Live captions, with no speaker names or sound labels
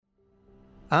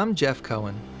I'm Jeff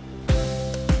Cohen.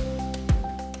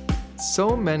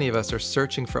 So many of us are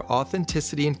searching for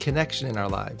authenticity and connection in our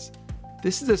lives.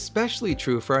 This is especially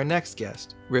true for our next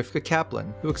guest, Rivkah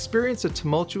Kaplan, who experienced a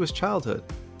tumultuous childhood.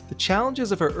 The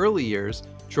challenges of her early years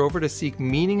drove her to seek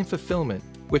meaning and fulfillment,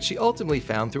 which she ultimately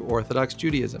found through Orthodox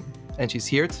Judaism. And she's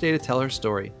here today to tell her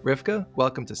story. Rivkah,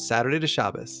 welcome to Saturday to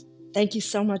Shabbos. Thank you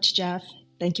so much, Jeff.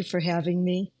 Thank you for having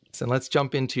me. So let's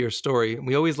jump into your story.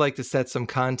 We always like to set some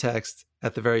context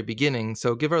at the very beginning,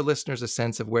 so give our listeners a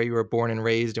sense of where you were born and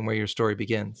raised and where your story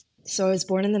begins. So I was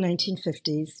born in the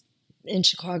 1950s in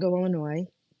Chicago, Illinois,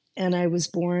 and I was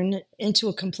born into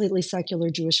a completely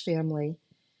secular Jewish family.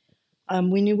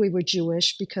 We knew we were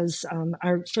Jewish because,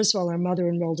 first of all, our mother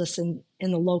enrolled us in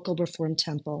the local Reform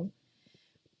temple.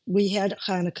 We had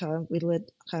Hanukkah, we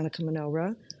lit Hanukkah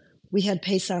menorah. We had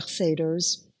Pesach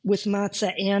Seders with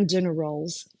matzah and dinner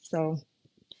rolls, so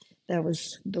that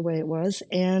was the way it was.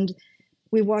 And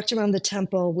we walked around the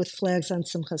temple with flags on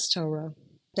Simchas Torah.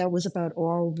 That was about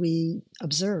all we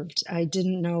observed. I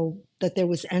didn't know that there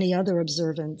was any other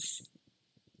observance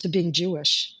to being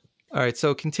Jewish. All right,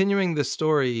 so continuing the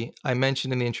story, I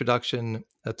mentioned in the introduction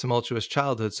a tumultuous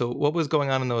childhood. So what was going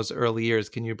on in those early years?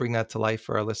 Can you bring that to life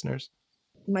for our listeners?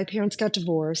 My parents got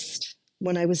divorced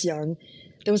when I was young.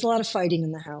 There was a lot of fighting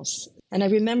in the house. And I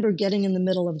remember getting in the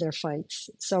middle of their fights.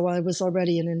 So I was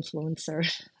already an influencer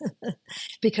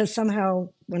because somehow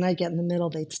when I get in the middle,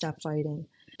 they'd stop fighting.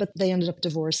 But they ended up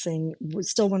divorcing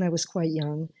still when I was quite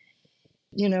young.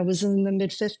 It was in the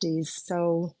mid-50s.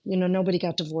 So, nobody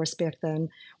got divorced back then.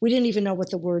 We didn't even know what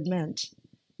the word meant.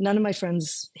 None of my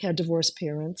friends had divorced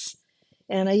parents.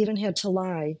 And I even had to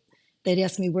lie. They'd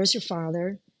ask me, "Where's your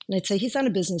father?" And I'd say, "He's on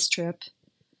a business trip."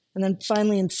 And then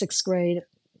finally in sixth grade,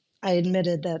 I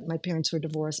admitted that my parents were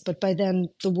divorced. But by then,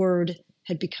 the word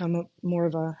had become more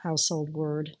of a household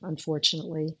word,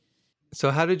 unfortunately.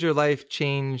 So how did your life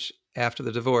change after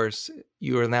the divorce?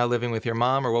 You were now living with your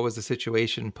mom, or what was the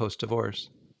situation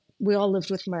post-divorce? We all lived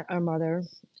with our mother,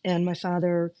 and my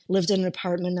father lived in an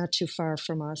apartment not too far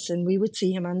from us, and we would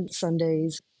see him on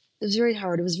Sundays. It was very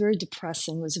hard. It was very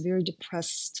depressing. It was a very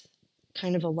depressed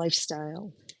kind of a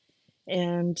lifestyle.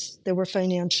 And there were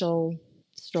financial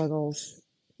struggles.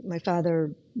 My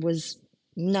father was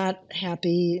not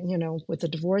happy, with the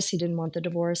divorce. He didn't want the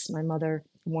divorce. My mother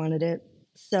wanted it.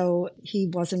 So he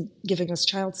wasn't giving us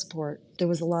child support. There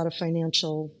was a lot of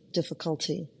financial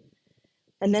difficulty.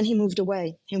 And then he moved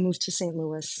away. He moved to St.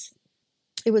 Louis.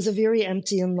 It was a very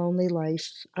empty and lonely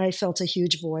life. I felt a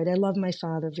huge void. I loved my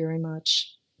father very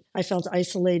much. I felt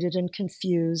isolated and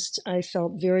confused. I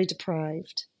felt very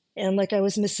deprived and like I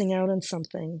was missing out on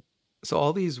something. So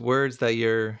all these words that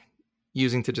you're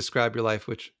using to describe your life,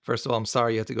 which, first of all, I'm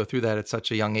sorry you had to go through that at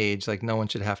such a young age. Like, no one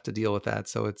should have to deal with that.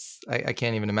 So I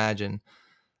can't even imagine.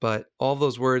 But all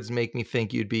those words make me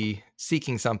think you'd be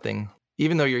seeking something.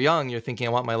 Even though you're young, you're thinking,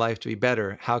 I want my life to be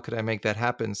better. How could I make that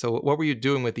happen? So what were you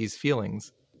doing with these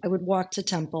feelings? I would walk to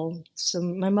temple. So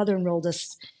my mother enrolled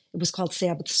us. It was called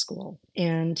Sabbath school.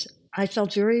 And I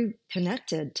felt very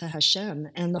connected to Hashem.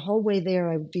 And the whole way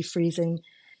there, I would be freezing,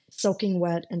 soaking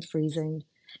wet and freezing.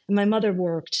 And my mother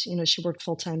worked, she worked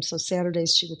full time. So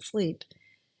Saturdays she would sleep.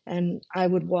 And I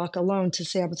would walk alone to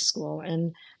Sabbath school.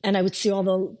 And I would see all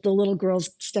the little girls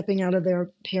stepping out of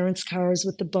their parents' cars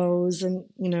with the bows. And,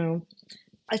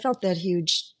 I felt that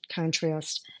huge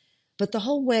contrast. But the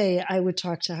whole way I would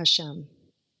talk to Hashem.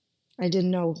 I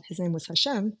didn't know his name was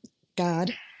Hashem,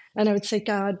 God. And I would say,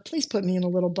 "God, please put me in a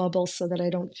little bubble so that I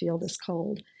don't feel this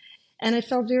cold." And I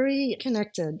felt very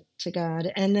connected to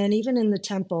God. And then even in the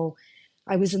temple,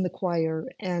 I was in the choir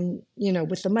and,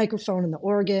 with the microphone and the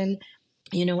organ,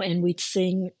 and we'd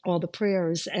sing all the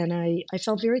prayers. And I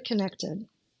felt very connected.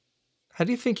 How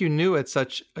do you think you knew at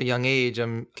such a young age?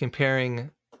 I'm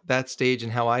comparing that stage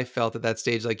and how I felt at that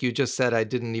stage. Like you just said, I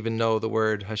didn't even know the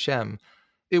word Hashem.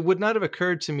 It would not have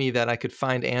occurred to me that I could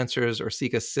find answers or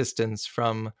seek assistance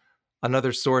from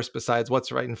another source besides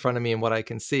what's right in front of me and what I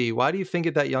can see. Why do you think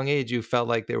at that young age you felt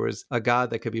like there was a God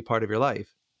that could be part of your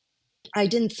life? I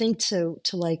didn't think to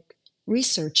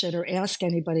research it or ask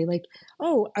anybody like,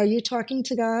 "Oh, are you talking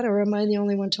to God or am I the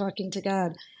only one talking to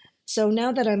God?" So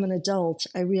now that I'm an adult,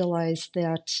 I realize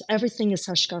that everything is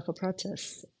hashgacha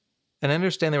pratis. And I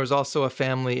understand there was also a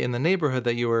family in the neighborhood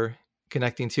that you were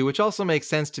connecting to, which also makes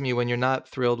sense to me. When you're not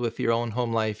thrilled with your own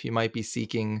home life, you might be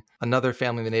seeking another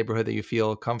family in the neighborhood that you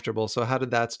feel comfortable. So how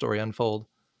did that story unfold?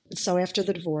 So after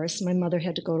the divorce, my mother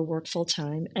had to go to work full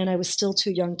time, and I was still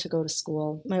too young to go to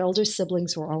school. My older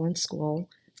siblings were all in school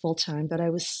full time, but I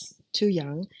was too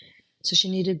young. So she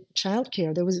needed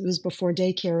childcare. It was before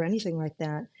daycare or anything like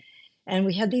that. And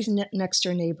we had these next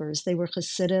door neighbors. They were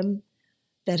Hasidim,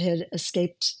 that had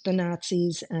escaped the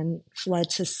Nazis and fled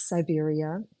to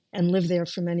Siberia and lived there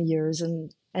for many years.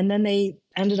 And then they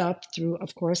ended up through,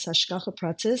 of course, Hashgacha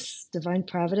Pratis, divine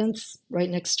providence, right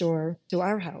next door to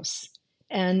our house.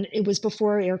 And it was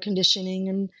before air conditioning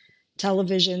and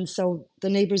television, so the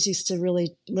neighbors used to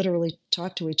really literally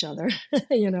talk to each other,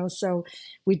 so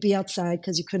we'd be outside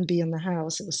because you couldn't be in the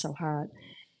house. It was so hot.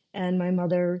 And my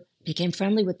mother became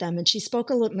friendly with them, and she spoke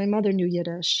a little. My mother knew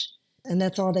Yiddish, and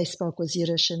that's all they spoke was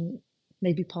Yiddish and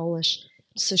maybe Polish.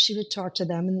 So she would talk to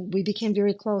them, and we became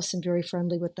very close and very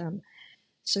friendly with them.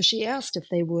 So she asked if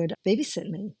they would babysit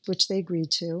me, which they agreed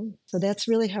to. So that's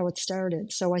really how it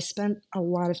started. So I spent a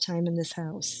lot of time in this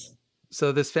house.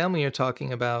 So this family you're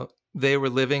talking about, they were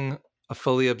living a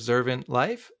fully observant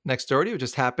life next door to you? It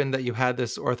just happened that you had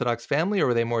this Orthodox family, or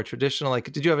were they more traditional?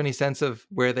 Like, did you have any sense of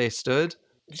where they stood?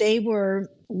 They were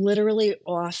literally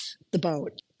off the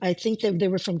boat. I think that they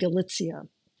were from Galicia,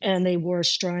 and they wore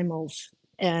streimels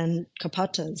and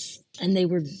kapatas, and they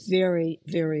were very,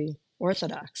 very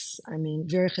Orthodox. I mean,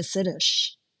 very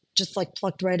Hasidish, just like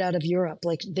plucked right out of Europe.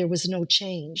 Like there was no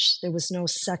change. There was no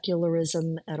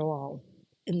secularism at all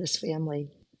in this family.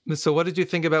 So what did you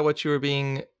think about what you were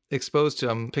being exposed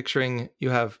to? I'm picturing you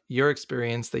have your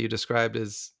experience that you described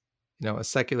as, a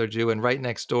secular Jew, and right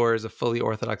next door is a fully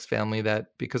Orthodox family that,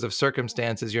 because of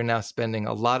circumstances, you're now spending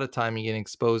a lot of time and getting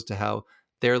exposed to how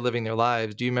they're living their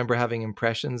lives. Do you remember having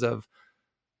impressions of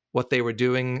what they were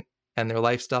doing and their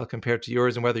lifestyle compared to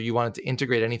yours, and whether you wanted to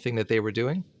integrate anything that they were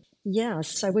doing?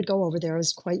 Yes, I would go over there. I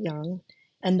was quite young.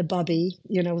 And the bubby,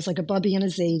 it was like a bubby and a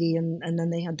zadie. And then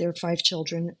they had their 5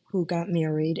 children who got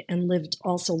married and lived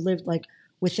like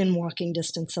within walking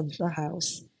distance of the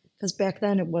house. Because back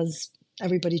then it was,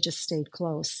 everybody just stayed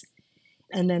close.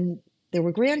 And then there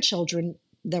were grandchildren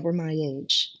that were my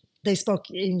age. They spoke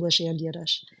English and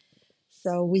Yiddish.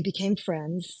 So we became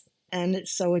friends. And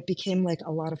so it became like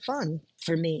a lot of fun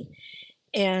for me.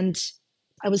 And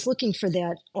I was looking for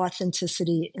that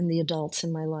authenticity in the adults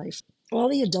in my life. All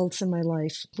the adults in my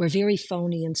life were very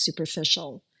phony and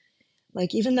superficial.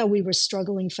 Like, even though we were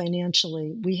struggling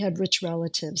financially, we had rich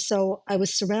relatives. So I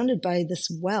was surrounded by this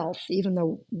wealth, even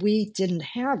though we didn't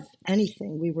have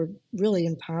anything. We were really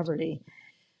in poverty.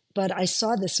 But I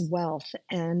saw this wealth,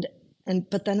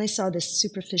 but then I saw this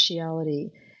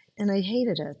superficiality, and I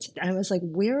hated it. I was like,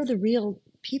 where are the real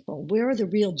people? Where are the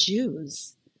real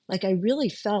Jews? Like, I really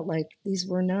felt like these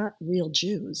were not real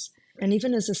Jews. And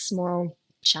even as a small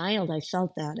child, I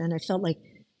felt that. And I felt like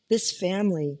this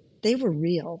family, they were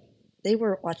real. They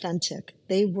were authentic.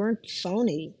 They weren't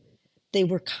phony. They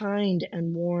were kind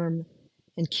and warm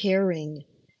and caring.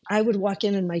 I would walk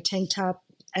in my tank top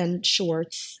and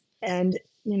shorts, and,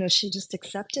 she just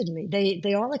accepted me.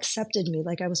 They all accepted me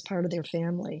like I was part of their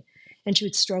family. And she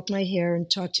would stroke my hair and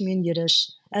talk to me in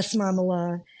Yiddish, es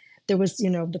mamala. There was,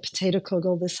 the potato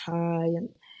kugel this high.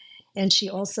 And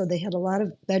they had a lot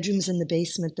of bedrooms in the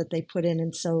basement that they put in.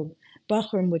 And so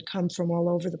Bachram would come from all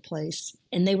over the place.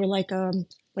 And they were like a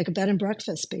bed and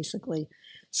breakfast, basically.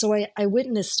 So I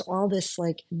witnessed all this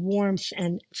like warmth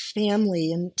and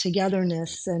family and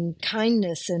togetherness and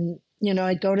kindness. And,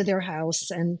 I'd go to their house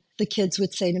and the kids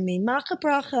would say to me, Mach a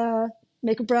bracha,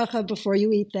 make a bracha before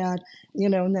you eat that,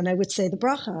 and then I would say the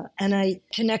bracha. And I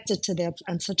connected to that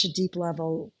on such a deep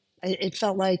level. It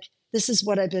felt like, this is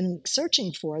what I've been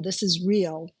searching for. This is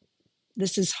real.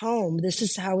 This is home. This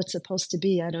is how it's supposed to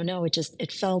be. I don't know.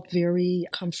 It felt very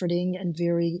comforting and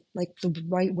very like the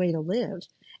right way to live.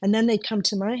 And then they'd come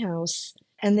to my house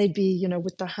and they'd be,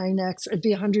 with the high necks. It'd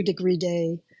be 100-degree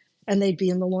day, and they'd be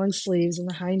in the long sleeves and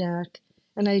the high neck.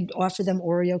 And I'd offer them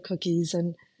Oreo cookies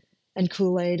and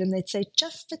Kool-Aid, and they'd say,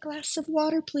 just a glass of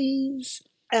water, please.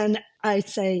 And I'd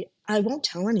say, I won't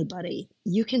tell anybody.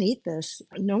 You can eat this.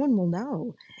 No one will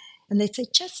know. And they'd say,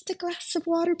 just a glass of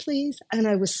water, please. And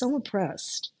I was so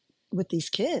impressed with these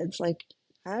kids. Like,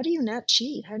 how do you not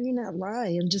cheat? How do you not lie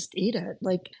and just eat it?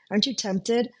 Like, aren't you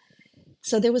tempted?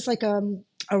 So there was like a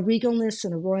regalness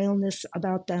and a royalness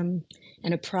about them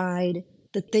and a pride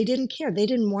that they didn't care. They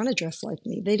didn't want to dress like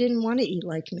me. They didn't want to eat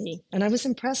like me. And I was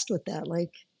impressed with that.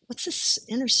 Like, what's this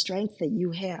inner strength that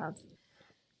you have?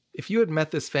 If you had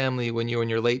met this family when you were in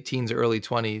your late teens or early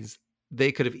 20s,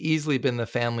 they could have easily been the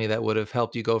family that would have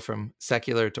helped you go from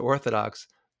secular to Orthodox.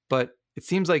 But it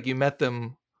seems like you met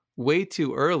them way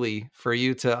too early for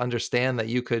you to understand that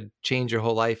you could change your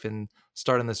whole life and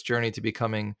start on this journey to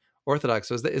becoming Orthodox.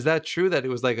 So is that true, that it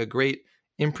was like a great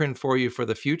imprint for you for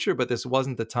the future, but this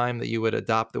wasn't the time that you would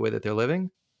adopt the way that they're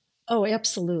living? Oh,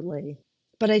 absolutely.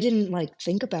 But I didn't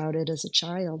think about it as a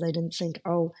child. I didn't think,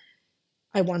 oh,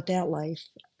 I want that life.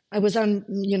 I was on,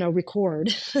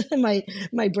 record. My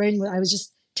brain, I was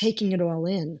just taking it all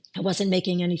in. I wasn't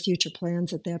making any future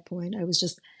plans at that point. I was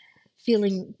just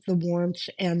feeling the warmth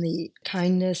and the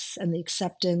kindness and the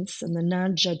acceptance and the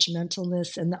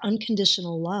non-judgmentalness and the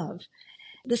unconditional love.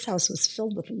 This house was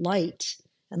filled with light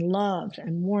and love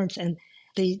and warmth, and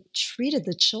they treated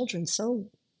the children so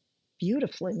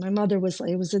beautifully. My mother was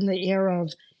like, it was in the era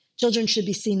of children should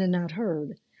be seen and not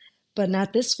heard, but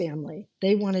not this family.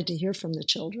 They wanted to hear from the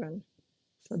children.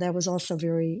 So that was also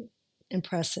very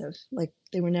impressive. Like,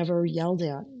 they were never yelled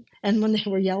at. And when they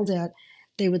were yelled at,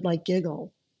 they would like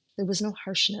giggle. There was no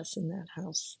harshness in that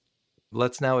house.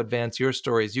 Let's now advance your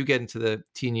stories. You get into the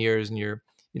teen years and you're,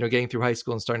 getting through high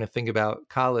school and starting to think about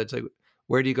college. Like,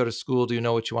 where do you go to school? Do you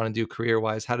know what you want to do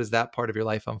career-wise? How does that part of your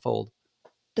life unfold?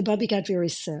 The bubby got very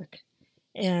sick,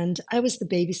 and I was the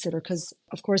babysitter because,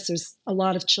 of course, there's a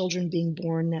lot of children being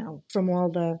born now from all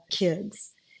the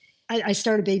kids. I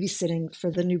started babysitting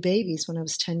for the new babies when I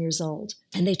was 10 years old,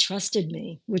 and they trusted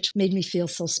me, which made me feel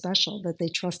so special that they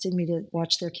trusted me to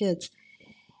watch their kids.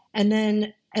 And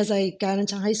then as I got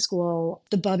into high school,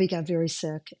 the bubby got very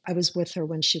sick. I was with her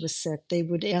when she was sick. They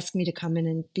would ask me to come in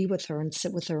and be with her and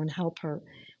sit with her and help her,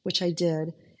 which I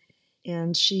did.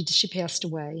 And she passed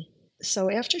away. So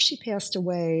after she passed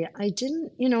away, I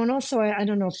didn't, and also I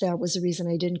don't know if that was the reason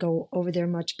I didn't go over there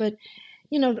much, but,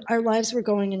 our lives were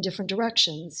going in different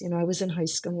directions. I was in high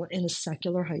school, in a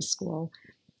secular high school,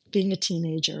 being a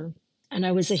teenager, and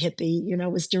I was a hippie.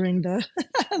 It was during the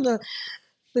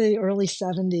the early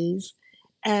 70s,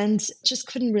 and just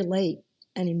couldn't relate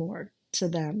anymore to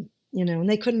them, and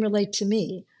they couldn't relate to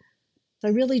me. So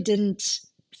I really didn't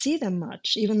see them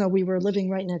much, even though we were living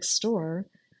right next door.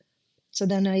 So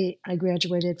then I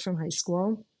graduated from high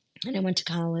school, and I went to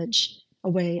college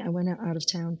away. I went out of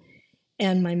town,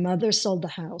 and my mother sold the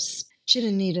house. She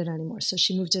didn't need it anymore, so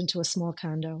she moved into a small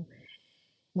condo.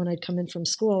 When I'd come in from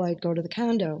school, I'd go to the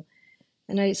condo.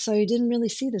 So I didn't really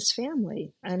see this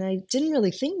family, and I didn't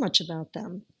really think much about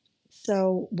them.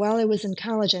 So while I was in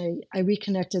college, I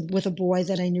reconnected with a boy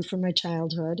that I knew from my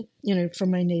childhood,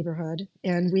 from my neighborhood,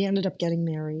 and we ended up getting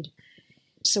married.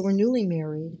 So we're newly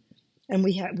married, and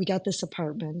we got this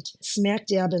apartment smack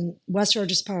dab in West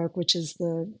Rogers Park, which is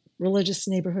the religious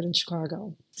neighborhood in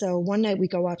Chicago. So one night we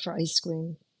go out for ice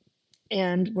cream,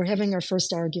 and we're having our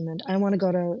first argument. I want to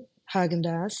go to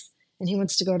Haagen-Dazs, and he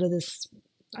wants to go to this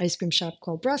ice cream shop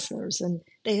called Bressler's, and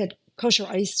they had kosher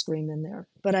ice cream in there,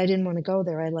 but I didn't want to go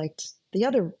there. I liked the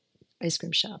other ice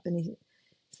cream shop, and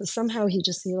so somehow he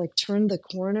like turned the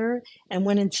corner and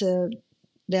went into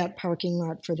that parking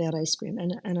lot for that ice cream,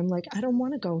 and I'm like, I don't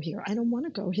want to go here. I don't want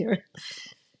to go here.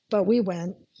 But we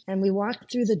went, and we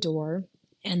walked through the door,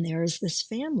 and there's this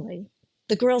family,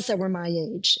 the girls that were my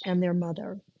age and their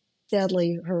mother.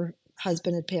 Sadly, her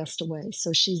husband had passed away,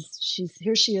 so she's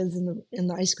here. She is in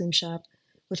the ice cream shop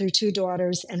with her two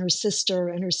daughters and her sister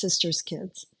and her sister's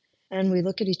kids. And we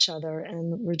look at each other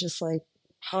and we're just like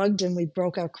hugged, and we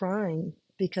broke out crying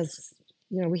because,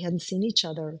 we hadn't seen each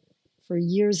other for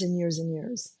years and years and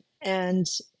years. And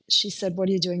she said, "What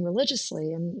are you doing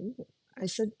religiously?" And I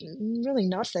said, "Really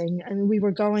nothing." I mean, we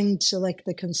were going to like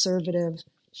the conservative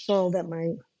show that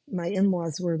my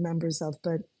in-laws were members of,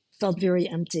 but felt very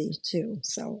empty too.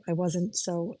 So I wasn't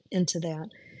so into that.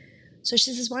 So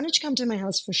she says, "Why don't you come to my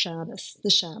house for Shabbos,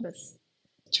 the Shabbos?"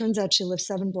 Turns out she lives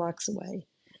 7 blocks away.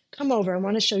 "Come over. I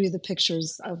want to show you the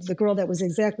pictures of the girl that was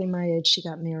exactly my age. She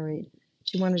got married.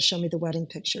 She wanted to show me the wedding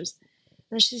pictures."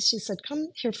 And she said, "Come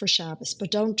here for Shabbos,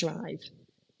 but don't drive,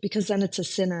 because then it's a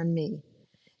sin on me."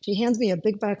 She hands me a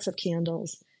big box of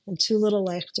candles and 2 little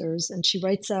lectors, and she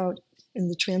writes out in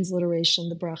the transliteration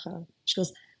the bracha. She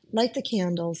goes, "Light the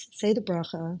candles, say the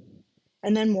bracha,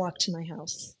 and then walk to my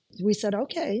house." We said,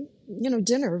 "Okay,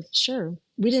 dinner, sure."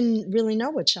 We didn't really know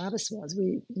what Shabbos was.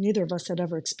 Neither of us had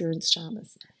ever experienced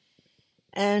Shabbos.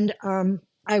 And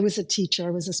I was a teacher.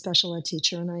 I was a special ed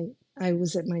teacher, and I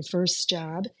was at my first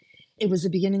job. It was the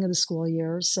beginning of the school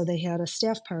year, so they had a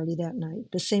staff party that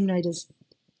night, the same night as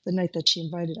the night that she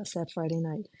invited us, that Friday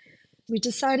night. We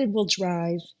decided we'll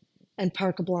drive and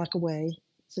park a block away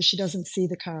so she doesn't see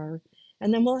the car,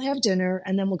 and then we'll have dinner,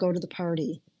 and then we'll go to the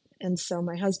party. And so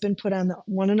my husband put on the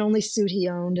one and only suit he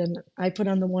owned, and I put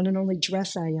on the one and only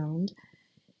dress I owned,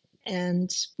 and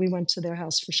we went to their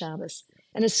house for Shabbos.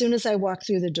 And as soon as I walked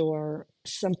through the door,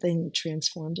 something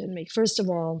transformed in me. First of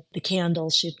all, the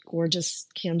candles. She had gorgeous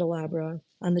candelabra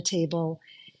on the table,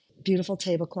 beautiful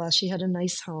tablecloth. She had a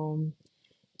nice home.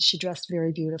 She dressed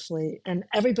very beautifully, and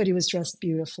everybody was dressed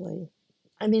beautifully.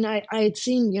 I mean, I had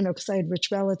seen, because I had rich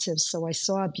relatives, so I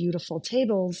saw beautiful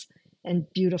tables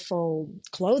and beautiful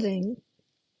clothing,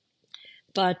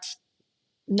 but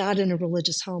not in a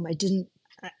religious home.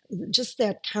 just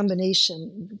that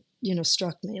combination,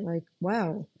 struck me like,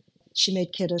 wow, she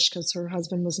made Kiddush because her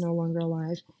husband was no longer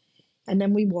alive. And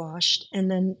then we washed, and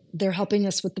then they're helping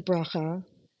us with the bracha,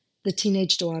 the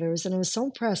teenage daughters. And I was so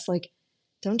impressed, like,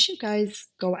 don't you guys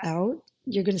go out?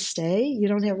 You're going to stay? You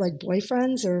don't have like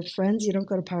boyfriends or friends? You don't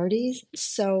go to parties?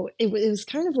 So it was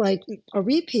kind of like a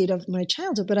repeat of my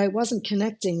childhood, but I wasn't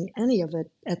connecting any of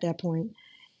it at that point.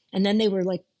 And then they were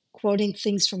like quoting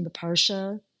things from the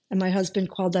Parsha. And my husband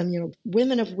called them,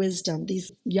 women of wisdom,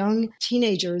 these young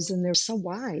teenagers, and they're so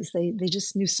wise. They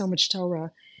just knew so much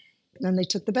Torah. And then they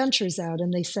took the benchers out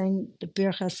and they sang the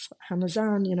Birchas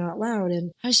Hamazon, out loud.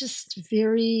 And I was just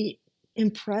very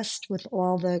impressed with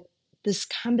all this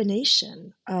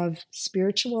combination of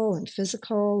spiritual and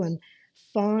physical and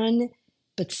fun,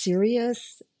 but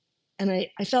serious. And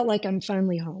I felt like I'm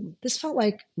finally home. This felt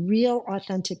like real,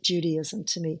 authentic Judaism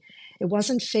to me. It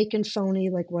wasn't fake and phony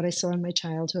like what I saw in my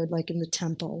childhood, like in the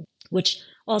temple, which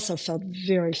also felt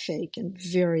very fake and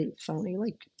very phony.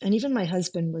 And even my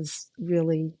husband was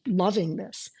really loving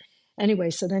this. Anyway,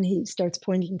 so then he starts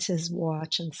pointing to his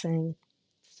watch and saying,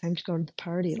 "It's time to go to the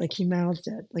party." Like he mouthed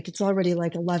it. Like it's already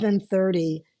like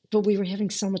 11:30, but we were having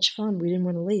so much fun. We didn't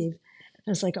want to leave. And I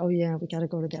was like, oh yeah, we got to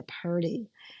go to that party.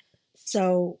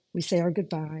 So we say our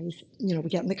goodbyes. We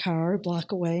get in the car a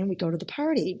block away and we go to the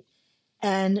party.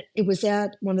 And it was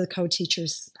at one of the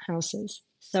co-teachers' houses.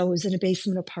 So it was in a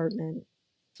basement apartment.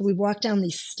 So we walked down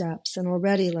these steps and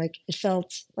already like it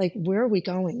felt like, where are we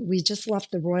going? We just left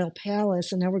the royal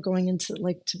palace and now we're going into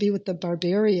like to be with the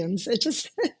barbarians. It just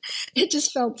it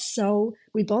just felt so,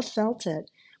 we both felt it.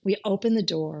 We open the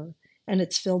door and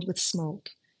it's filled with smoke.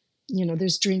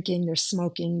 There's drinking, there's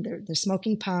smoking, they're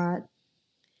smoking pot.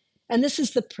 And this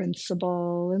is the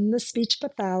principal and the speech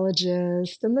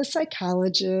pathologist and the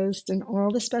psychologist and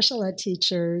all the special ed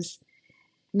teachers.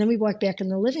 And then we walk back in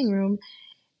the living room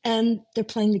and they're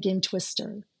playing the game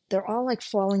Twister. They're all like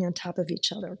falling on top of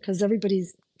each other because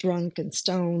everybody's drunk and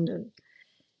stoned.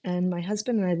 And my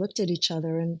husband and I looked at each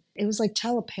other and it was like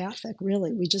telepathic,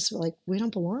 really. We just were like, we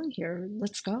don't belong here.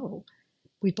 Let's go.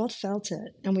 We both felt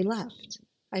it and we left.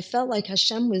 I felt like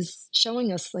Hashem was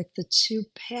showing us like the two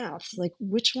paths, like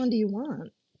which one do you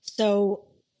want? So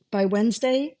by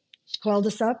Wednesday, she called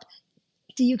us up.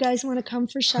 Do you guys want to come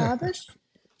for Shabbos?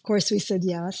 Of course, we said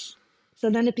yes. So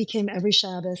then it became every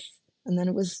Shabbos, and then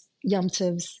it was Yom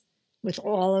Tivs with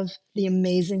all of the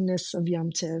amazingness of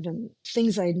Yom Tiv and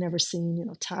things I had never seen.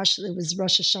 It was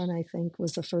Rosh Hashanah, I think,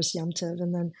 was the first Yom Tiv,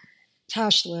 and then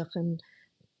Tashlich and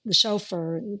the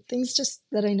shofar, and things just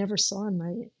that I never saw in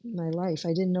my life. I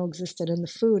didn't know existed. And the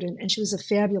food, and she was a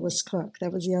fabulous cook.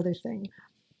 That was the other thing.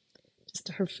 Just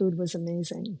her food was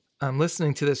amazing. I'm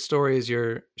listening to this story as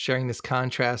you're sharing this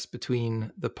contrast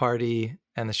between the party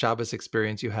and the Shabbos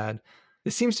experience you had.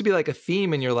 This seems to be like a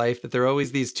theme in your life, that there are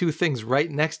always these two things right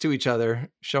next to each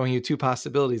other, showing you two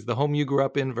possibilities: the home you grew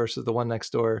up in versus the one next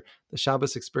door, the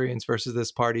Shabbos experience versus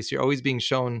this party. So you're always being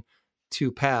shown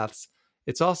two paths.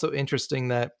 It's also interesting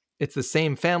that it's the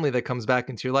same family that comes back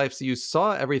into your life. So you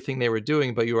saw everything they were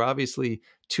doing, but you were obviously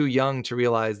too young to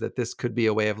realize that this could be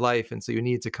a way of life. And so you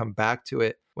needed to come back to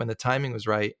it when the timing was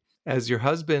right. As your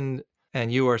husband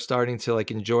and you are starting to like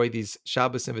enjoy these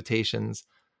Shabbos invitations,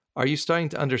 are you starting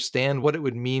to understand what it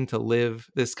would mean to live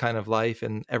this kind of life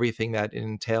and everything that it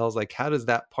entails? Like, how does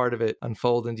that part of it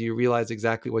unfold? And do you realize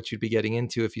exactly what you'd be getting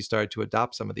into if you started to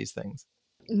adopt some of these things?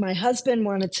 My husband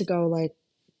wanted to go like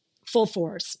full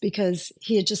force because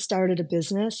he had just started a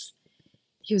business.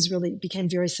 He became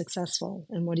very successful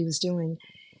in what he was doing.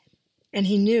 And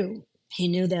he knew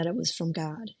that it was from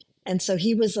God. And so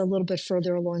he was a little bit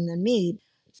further along than me.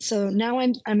 So now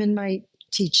I'm in my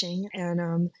teaching,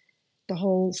 and the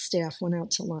whole staff went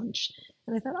out to lunch.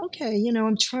 And I thought, okay,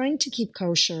 I'm trying to keep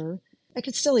kosher. I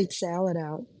could still eat salad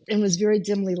out. And it was very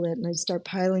dimly lit, and I start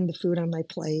piling the food on my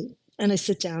plate. And I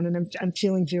sit down, and I'm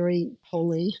feeling very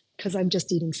holy because I'm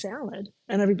just eating salad,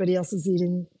 and everybody else is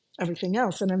eating everything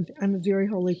else. And I'm a very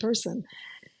holy person.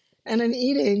 And I'm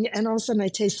eating, and all of a sudden I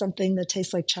taste something that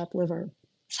tastes like chopped liver.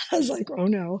 So I was like, oh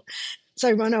no. So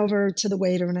I run over to the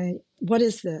waiter and what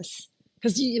is this?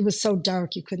 Because it was so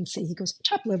dark you couldn't see. He goes,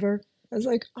 chopped liver. I was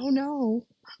like, oh no,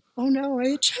 I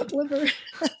ate chopped liver.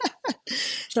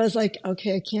 So I was like,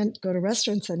 okay, I can't go to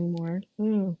restaurants anymore.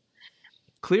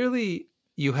 Clearly,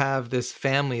 you have this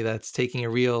family that's taking a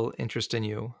real interest in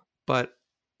you, but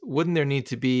wouldn't there need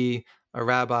to be a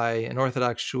rabbi, an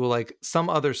Orthodox shul, like some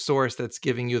other source that's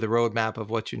giving you the roadmap of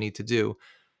what you need to do?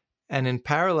 And in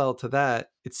parallel to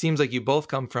that, it seems like you both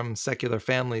come from secular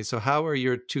families. So how are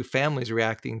your two families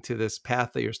reacting to this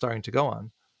path that you're starting to go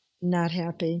on? Not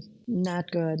happy, not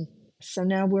good. So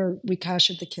now we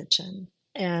kashered the kitchen.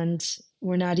 And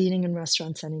we're not eating in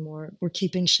restaurants anymore. We're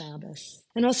keeping Shabbos.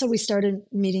 And also we started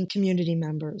meeting community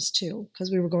members too, because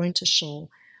we were going to shul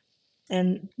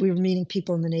and we were meeting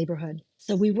people in the neighborhood.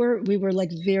 So we were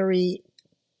like very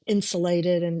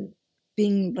insulated and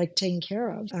being like taken care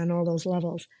of on all those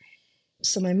levels.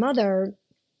 So my mother,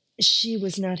 she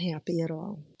was not happy at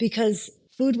all because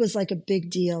food was like a big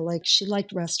deal. Like she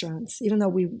liked restaurants, even though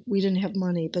we didn't have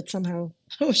money, but somehow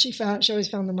she always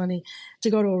found the money to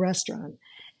go to a restaurant.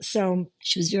 So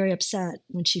she was very upset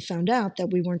when she found out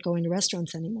that we weren't going to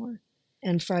restaurants anymore.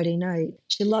 And Friday night,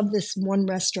 she loved this one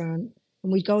restaurant,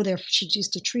 and we'd go there. She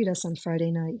used to treat us on Friday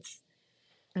nights.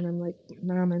 And I'm like,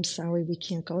 Mom, I'm sorry, we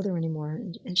can't go there anymore.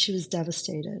 And she was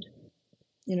devastated,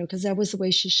 because that was the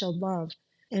way she showed love.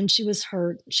 And she was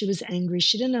hurt. She was angry.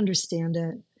 She didn't understand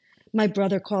it. My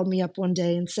brother called me up one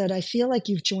day and said, I feel like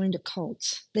you've joined a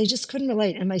cult. They just couldn't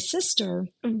relate. And my sister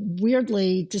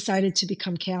weirdly decided to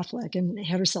become Catholic and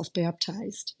had herself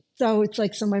baptized. So it's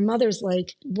like, so my mother's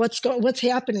like, what's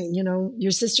happening?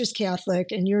 Your sister's Catholic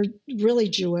and you're really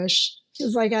Jewish.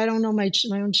 She's like, I don't know my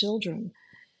own children.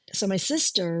 So my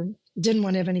sister didn't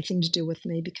want to have anything to do with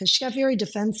me because she got very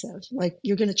defensive. Like,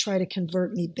 you're going to try to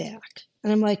convert me back.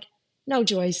 And I'm like, no,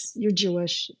 Joyce, you're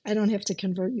Jewish. I don't have to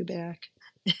convert you back.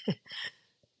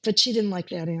 But she didn't like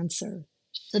that answer.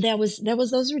 So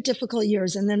those were difficult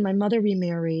years. And then my mother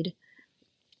remarried,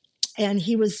 and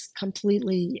he was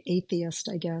completely atheist,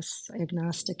 I guess,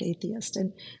 agnostic atheist.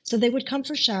 And so they would come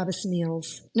for Shabbos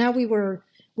meals. Now we were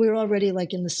already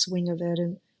like in the swing of it,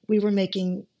 and we were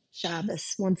making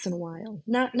Shabbos once in a while.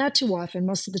 Not too often.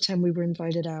 Most of the time we were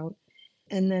invited out.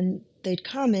 And then they'd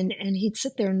come and he'd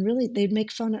sit there and really he'd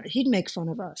make fun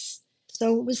of us.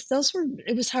 So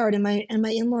it was hard. And my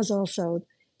in-laws also,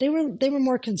 they were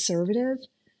more conservative.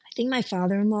 I think my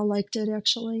father-in-law liked it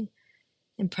actually,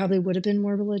 and probably would have been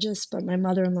more religious, but my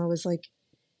mother-in-law was like,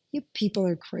 you people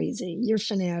are crazy. You're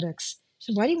fanatics.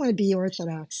 So why do you want to be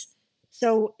Orthodox?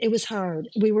 So it was hard.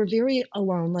 We were very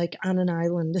alone, like on an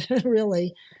island,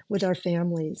 really, with our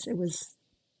families. It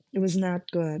was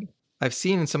not good. I've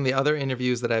seen in some of the other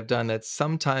interviews that I've done that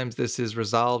sometimes this is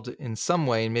resolved in some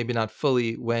way, and maybe not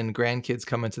fully, when grandkids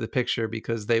come into the picture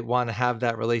because they want to have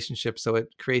that relationship. So it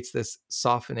creates this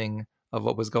softening of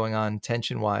what was going on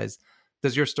tension-wise.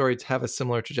 Does your story have a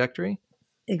similar trajectory?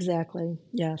 Exactly,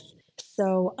 yes.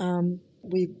 So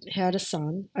we had a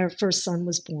son. Our first son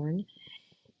was born.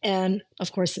 And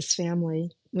of course, this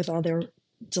family, with all their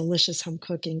delicious home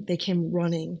cooking, they came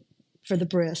running for the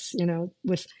bris,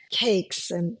 with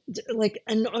cakes and like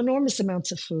enormous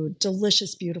amounts of food,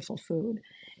 delicious, beautiful food.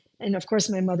 And of course,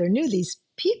 my mother knew these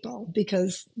people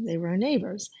because they were our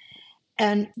neighbors.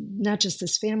 And not just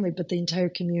this family, but the entire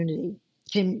community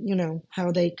came,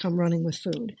 how they come running with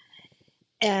food.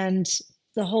 And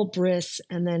the whole bris,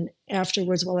 and then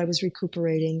afterwards, while I was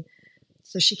recuperating,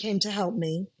 so she came to help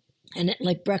me, and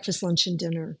like breakfast, lunch, and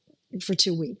dinner for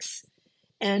 2 weeks.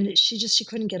 And she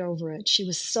couldn't get over it. She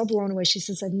was so blown away. She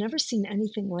says, I've never seen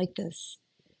anything like this,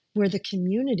 where the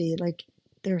community, like,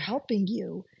 they're helping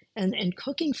you and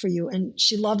cooking for you. And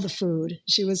she loved the food.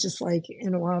 She was just like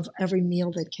in awe of every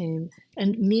meal that came,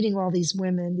 and meeting all these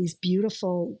women, these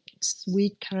beautiful,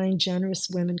 sweet, kind, generous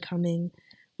women coming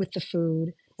with the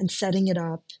food and setting it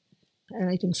up. And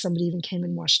I think somebody even came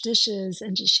and washed dishes,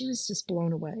 and she was just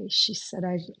blown away. She said,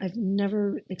 I've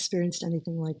never experienced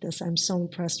anything like this. I'm so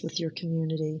impressed with your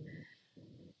community.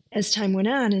 As time went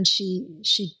on, and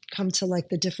she'd come to like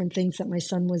the different things that my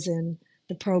son was in,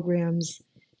 the programs.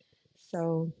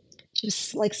 So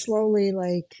just like slowly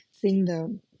like seeing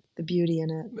the beauty in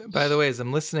it. By the way, as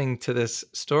I'm listening to this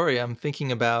story, I'm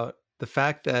thinking about the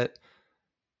fact that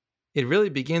it really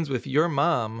begins with your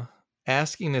mom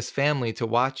asking this family to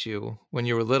watch you when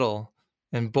you were little,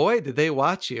 and boy, did they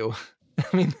watch you.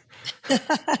 I mean,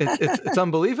 it's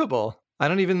unbelievable. I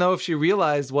don't even know if she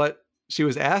realized what she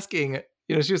was asking.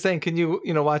 She was saying, can you,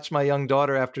 watch my young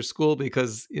daughter after school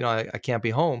because, I can't be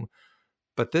home.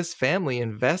 But this family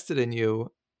invested in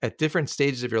you at different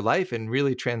stages of your life and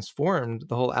really transformed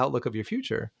the whole outlook of your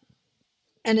future.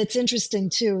 And it's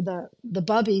interesting too, the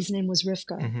bubby's name was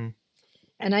Rivkah. Mm-hmm.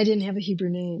 And I didn't have a Hebrew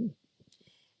name.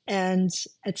 And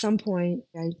at some point,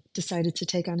 I decided to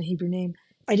take on a Hebrew name.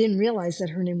 I didn't realize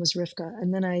that her name was Rivkah.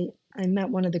 And then I met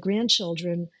one of the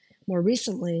grandchildren more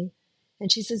recently,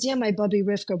 and she says, yeah, my bubby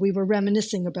Rivkah. We were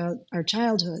reminiscing about our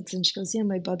childhoods. And she goes, yeah,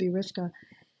 my bubby Rivkah.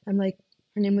 I'm like,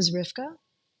 her name was Rivkah?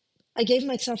 I gave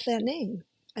myself that name.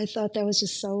 I thought that was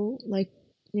just so like,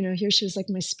 here she was like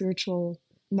my spiritual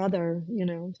mother,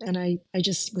 and I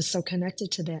just was so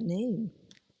connected to that name.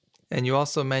 And you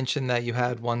also mentioned that you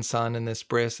had one son in this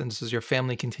bris, and does your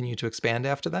family continue to expand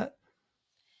after that?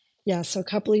 Yeah, so a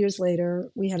couple of years later,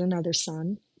 we had another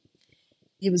son.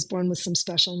 He was born with some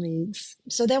special needs.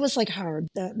 So that was like hard.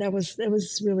 That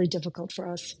was really difficult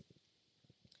for us.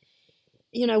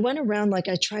 I went around, like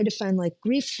I tried to find like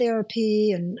grief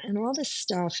therapy and all this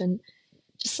stuff, and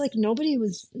just like nobody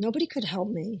could help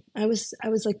me. I was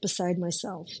like beside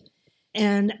myself.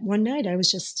 And one night I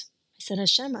said,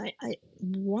 Hashem,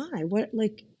 why?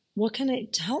 What can I,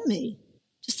 help me?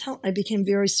 Just help. I became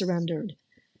very surrendered.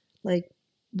 Like,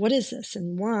 what is this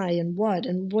and why and what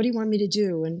do you want me to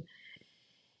do?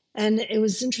 And it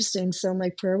was interesting. So my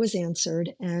prayer was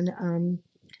answered. And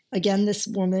again, this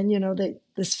woman,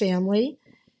 this family,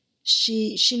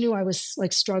 she knew I was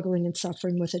like struggling and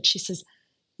suffering with it. She says,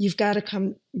 you've got to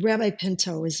come. Rabbi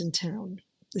Pinto is in town.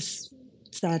 This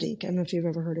tzaddik. I don't know if you've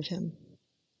ever heard of him.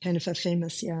 Kind of a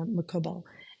famous, Makubal.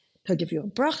 He'll give you a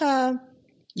bracha.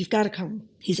 You've got to come.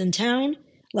 He's in town.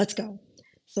 Let's go.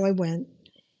 So I went,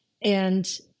 and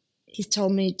he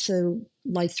told me to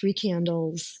light 3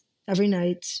 candles every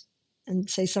night and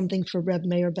say something for Reb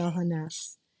Meir Bel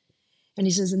Hanes. And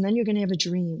he says, and then you're going to have a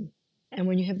dream. And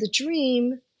when you have the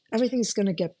dream, everything's going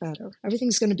to get better.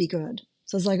 Everything's going to be good.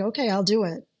 So I was like, okay, I'll do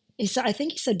it. I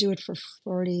think he said do it for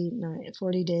 40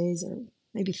 days or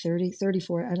maybe 30,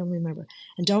 34, I don't remember.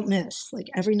 And don't miss, like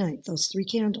every night, those 3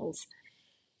 candles.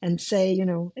 And say,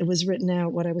 it was written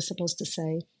out what I was supposed to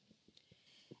say.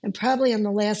 And probably on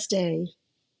the last day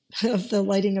of the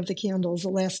lighting of the candles, the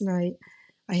last night,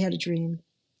 I had a dream.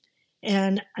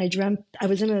 And I dreamt I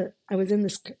was in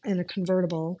a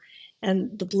convertible,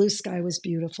 and the blue sky was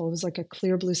beautiful. It was like a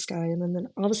clear blue sky, and then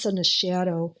all of a sudden a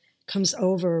shadow comes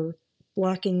over,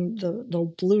 blocking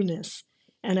the blueness,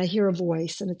 and I hear a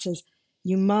voice, and it says,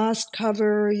 "You must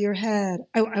cover your head."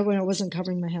 I wasn't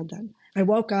covering my head then. I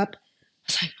woke up. I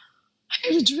was like,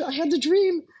 I had the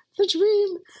dream,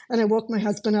 and I woke my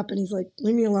husband up, and he's like,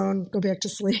 "Leave me alone. Go back to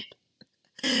sleep.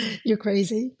 You're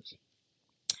crazy."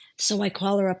 So I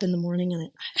call her up in the morning,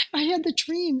 and I had the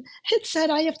dream. It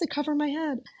said I have to cover my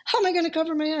head. How am I going to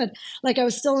cover my head? Like I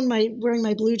was still wearing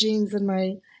my blue jeans and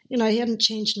I hadn't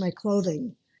changed my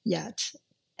clothing yet.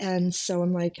 And so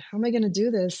I'm like, how am I going to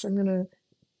do this? I'm going to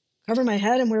cover my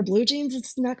head and wear blue jeans?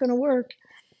 It's not going to work.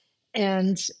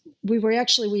 And we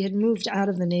had moved out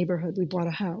of the neighborhood. We bought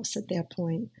a house at that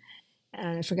point.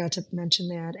 And I forgot to mention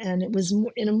that. And it was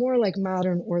in a more like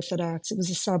modern Orthodox. It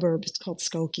was a suburb. It's called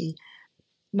Skokie.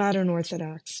 Modern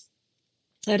Orthodox.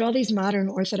 So I had all these modern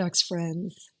Orthodox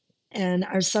friends, and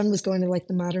our son was going to like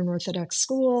the modern Orthodox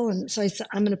school. And so I said,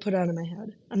 I'm going to put it out of my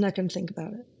head. I'm not going to think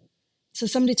about it. So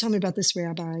somebody told me about this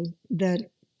rabbi that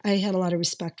I had a lot of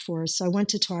respect for. So I went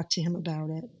to talk to him about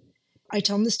it. I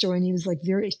told him the story, and he was like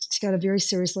he's got a very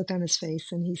serious look on his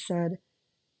face. And he said,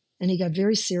 and he got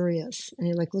very serious, and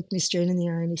he like looked me straight in the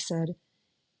eye, and he said,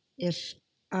 if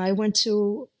I went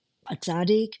to a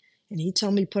tzaddik and he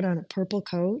told me to put on a purple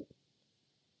coat,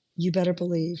 you better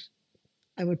believe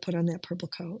I would put on that purple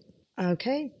coat.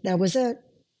 Okay, that was it.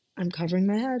 I'm covering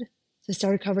my head. So I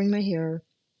started covering my hair.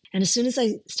 And as soon as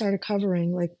I started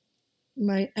covering, like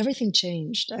everything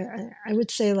changed. I would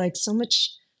say like so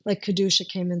much like Kedusha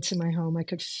came into my home. I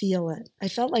could feel it. I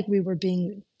felt like we were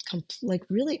being like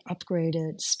really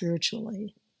upgraded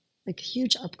spiritually, like a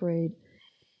huge upgrade.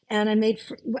 And I made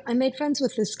friends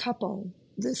with this couple.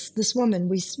 This woman,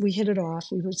 we hit it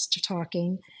off. We were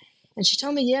talking, and she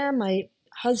told me, yeah, my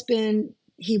husband,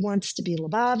 he wants to be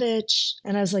Lubavitch.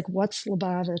 And I was like, what's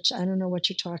Lubavitch? I don't know what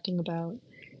you're talking about.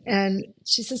 And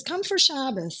she says, come for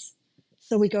Shabbos.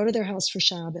 So we go to their house for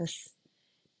Shabbos,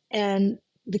 and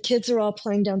the kids are all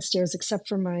playing downstairs except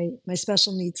for my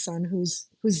special needs son,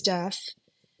 who's deaf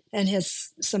and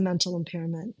has some mental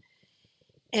impairment.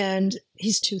 And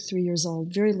he's 3 years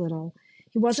old, very little.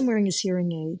 He wasn't wearing his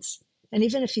hearing aids. And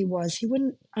even if he was, he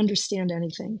wouldn't understand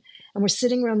anything. And we're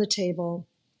sitting around the table,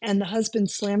 and the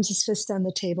husband slams his fist on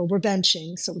the table. We're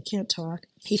benching, so we can't talk.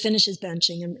 He finishes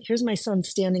benching, and here's my son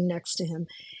standing next to him.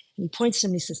 And he points to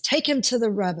him, and he says, take him to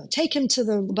the Rebbe. Take him to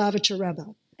the Lubavitcher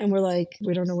Rebbe. And we're like,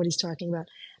 we don't know what he's talking about.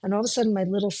 And all of a sudden, my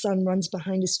little son runs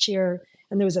behind his chair,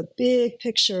 and there was a big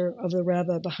picture of the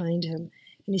Rebbe behind him.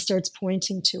 And he starts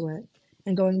pointing to it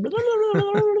and going,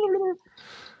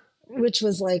 which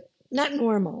was like not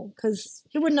normal, because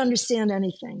he wouldn't understand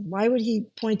anything. Why would he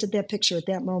point at that picture at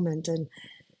that moment? And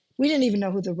we didn't even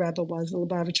know who the Rebbe was, the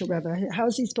Lubavitcher Rebbe. How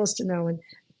is he supposed to know? And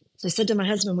so I said to my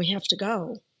husband, we have to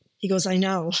go. He goes, I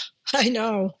know. I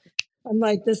know. I'm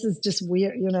like, this is just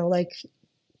weird, like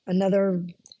another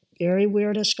very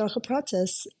weird hashgacha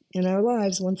pratis in our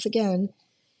lives once again.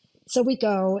 So we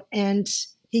go, and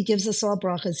he gives us all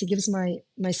brachas. He gives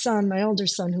my son, my older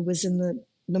son, who was in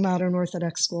the modern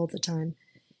Orthodox school at the time,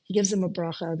 he gives him a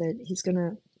bracha that he's going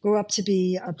to grew up to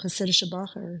be a Hasidic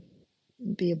Bacher,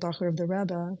 be a Bacher of the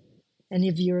Rebbe, and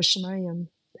Yavir Shemayim.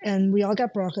 And we all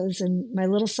got brachas, and my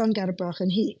little son got a bracha.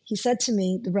 And he said to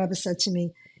me, the Rebbe said to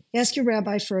me, ask your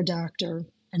rabbi for a doctor,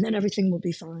 and then everything will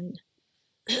be fine.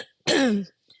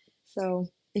 So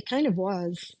it kind of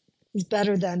was. He's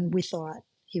better than we thought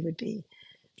he would be.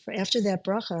 After that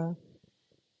bracha,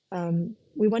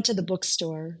 we went to the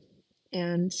bookstore,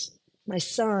 and my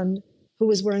son, who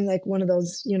was wearing like one of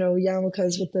those,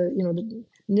 yarmulkes with the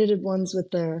knitted ones with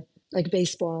the, like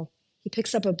baseball, he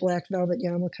picks up a black velvet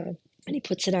yarmulke and he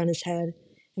puts it on his head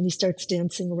and he starts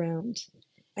dancing around.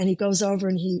 And he goes over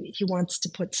and he wants to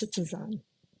put tzitzis on.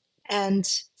 And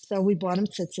so we bought him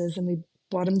tzitzis and we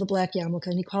bought him the black yarmulke,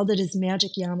 and he called it his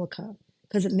magic yarmulke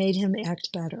because it made him act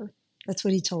better. That's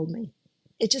what he told me.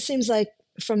 It just seems like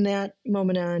from that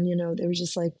moment on, there was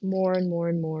just like more and more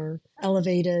and more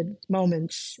elevated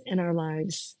moments in our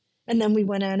lives. And then we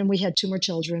went on and we had 2 more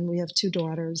children. We have 2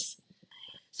 daughters.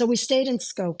 So we stayed in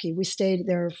Skokie. We stayed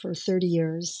there for 30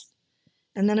 years.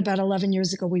 And then about 11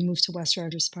 years ago, we moved to West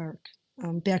Riders Park,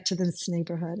 back to this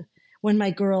neighborhood, when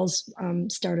my girls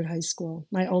started high school.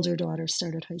 My older daughter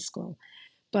started high school.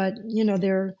 But,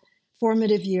 they're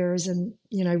formative years, and,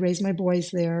 I raised my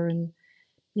boys there, and,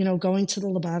 going to the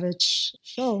Lubavitch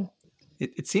show.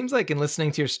 It seems like in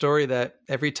listening to your story that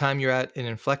every time you're at an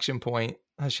inflection point,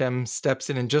 Hashem steps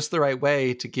in just the right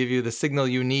way to give you the signal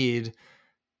you need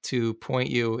to point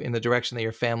you in the direction that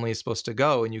your family is supposed to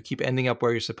go, and you keep ending up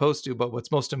where you're supposed to. But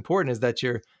what's most important is that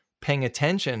you're paying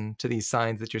attention to these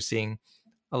signs that you're seeing.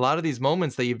 A lot of these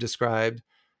moments that you've described,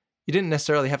 you didn't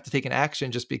necessarily have to take an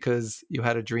action just because you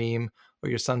had a dream or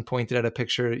your son pointed at a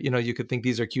picture. You could think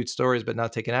these are cute stories, but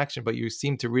not take an action. But you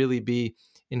seem to really be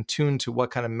in tune to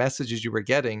what kind of messages you were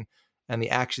getting and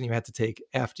the action you had to take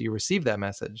after you received that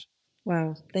message.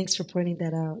 Wow. Thanks for pointing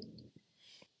that out.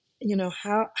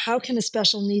 How can a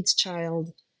special needs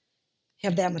child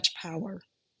have that much power?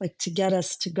 Like to get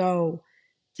us to go,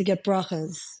 to get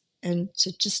brachas, and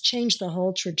to just change the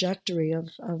whole trajectory of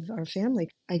our family.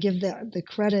 I give the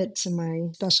credit to my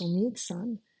special needs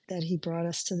son that he brought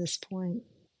us to this point.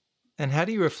 And how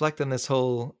do you reflect on this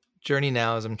whole journey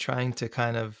now as I'm trying to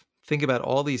kind of think about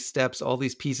all these steps, all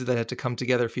these pieces that had to come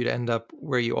together for you to end up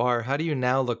where you are? How do you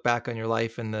now look back on your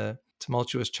life and the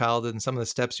tumultuous childhood and some of the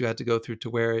steps you had to go through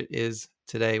to where it is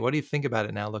today? What do you think about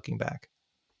it now looking back?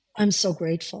 I'm so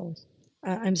grateful.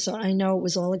 I know it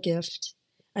was all a gift.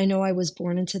 I know I was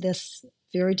born into this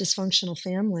very dysfunctional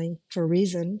family for a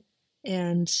reason,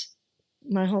 and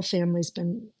my whole family's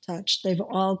been touched. They've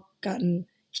all gotten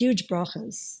huge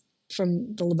brachas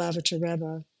from the Lubavitcher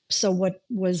Rebbe. So what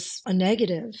was a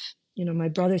negative, my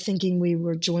brother thinking we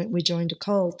joined a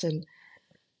cult, and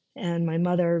my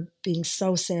mother being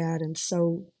so sad and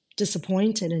so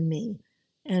disappointed in me,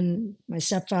 and my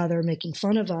stepfather making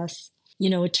fun of us,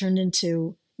 it turned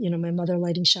into, my mother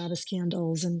lighting Shabbos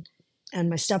candles and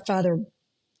my stepfather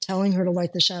telling her to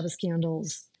light the Shabbos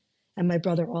candles. And my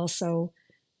brother also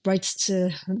writes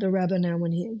to the Rebbe now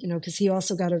when he, because he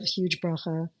also got a huge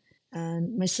bracha.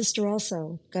 And my sister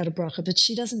also got a bracha, but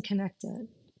she doesn't connect it.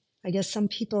 I guess some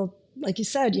people, like you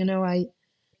said, I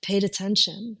paid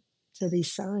attention to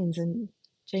these signs and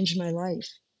changed my life.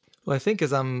 Well, I think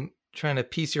as I'm trying to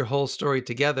piece your whole story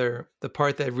together, the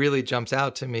part that really jumps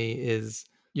out to me is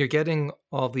you're getting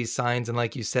all these signs, and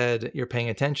like you said, you're paying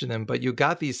attention to them, but you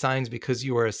got these signs because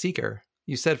you were a seeker.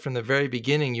 You said from the very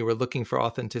beginning you were looking for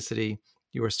authenticity,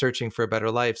 you were searching for a better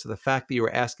life. So the fact that you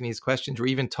were asking these questions, or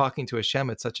even talking to Hashem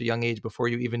at such a young age before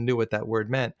you even knew what that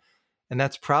word meant. And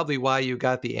that's probably why you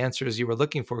got the answers you were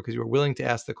looking for, because you were willing to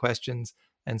ask the questions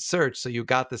and search. So you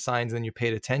got the signs and you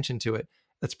paid attention to it.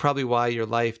 That's probably why your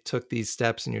life took these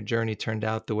steps and your journey turned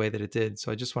out the way that it did.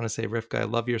 So I just want to say, Rivkah, I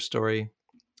love your story.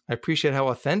 I appreciate how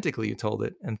authentically you told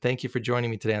it. And thank you for joining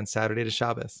me today on Saturday to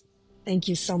Shabbos. Thank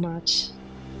you so much.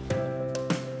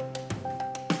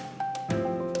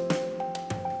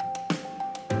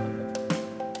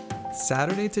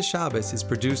 Saturday to Shabbos is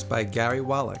produced by Gary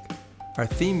Wallach. Our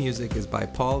theme music is by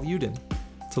Paul Uden.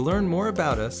 To learn more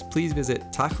about us, please visit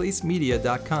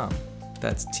tachlismedia.com.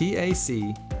 That's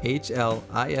TACHLIS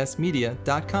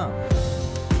media.com.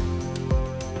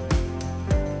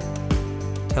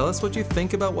 Tell us what you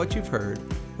think about what you've heard,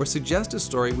 or suggest a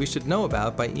story we should know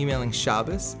about by emailing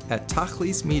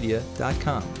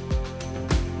shabbos@tachlismedia.com.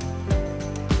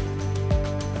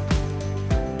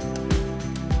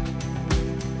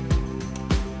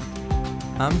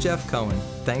 I'm Jeff Cohen.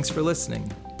 Thanks for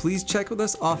listening. Please check with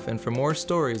us often for more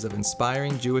stories of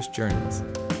inspiring Jewish journeys.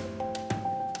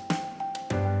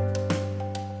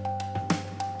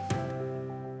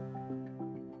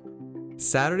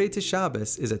 Saturday to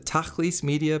Shabbos is a Tachlis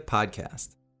Media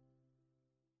podcast.